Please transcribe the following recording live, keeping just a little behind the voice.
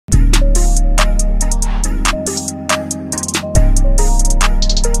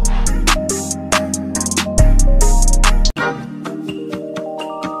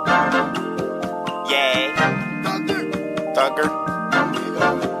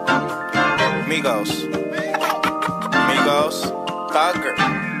Migos, Thugger,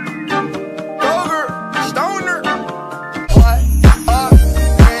 Stoner.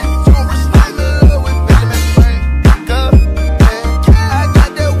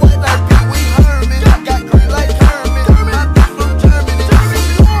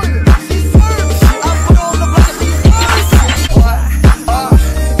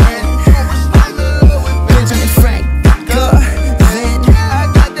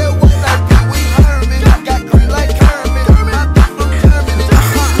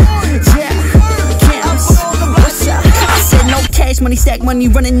 Money stack, money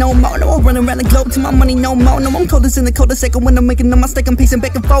running no more. No, I'm running around the globe to my money no more. No, I'm coldest in the coldest second when I'm making a mistake. I'm pacing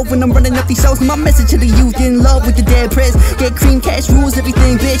back and forth when I'm running up these shows. My message to the youth: get in love with the dead press. Get cream, cash rules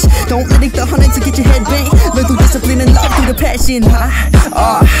everything, bitch. Don't let it the hundreds to get your head bent. Learn through discipline and love through the passion.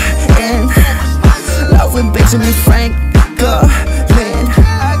 And love with Benjamin Franklin.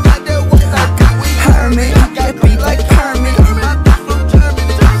 Herman, get beat like Herman.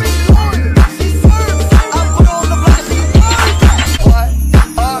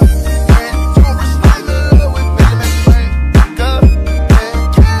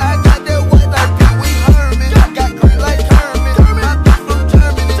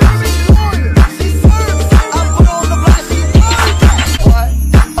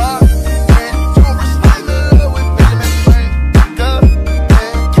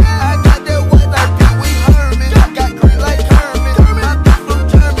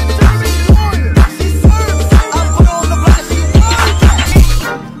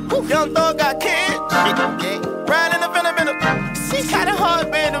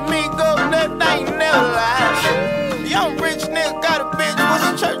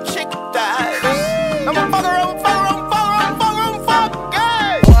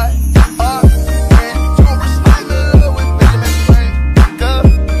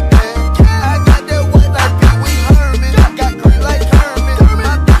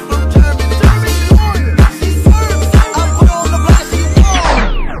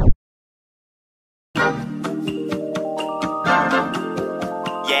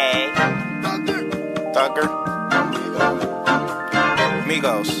 Thugger,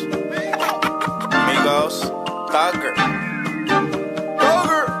 Migos, Thugger.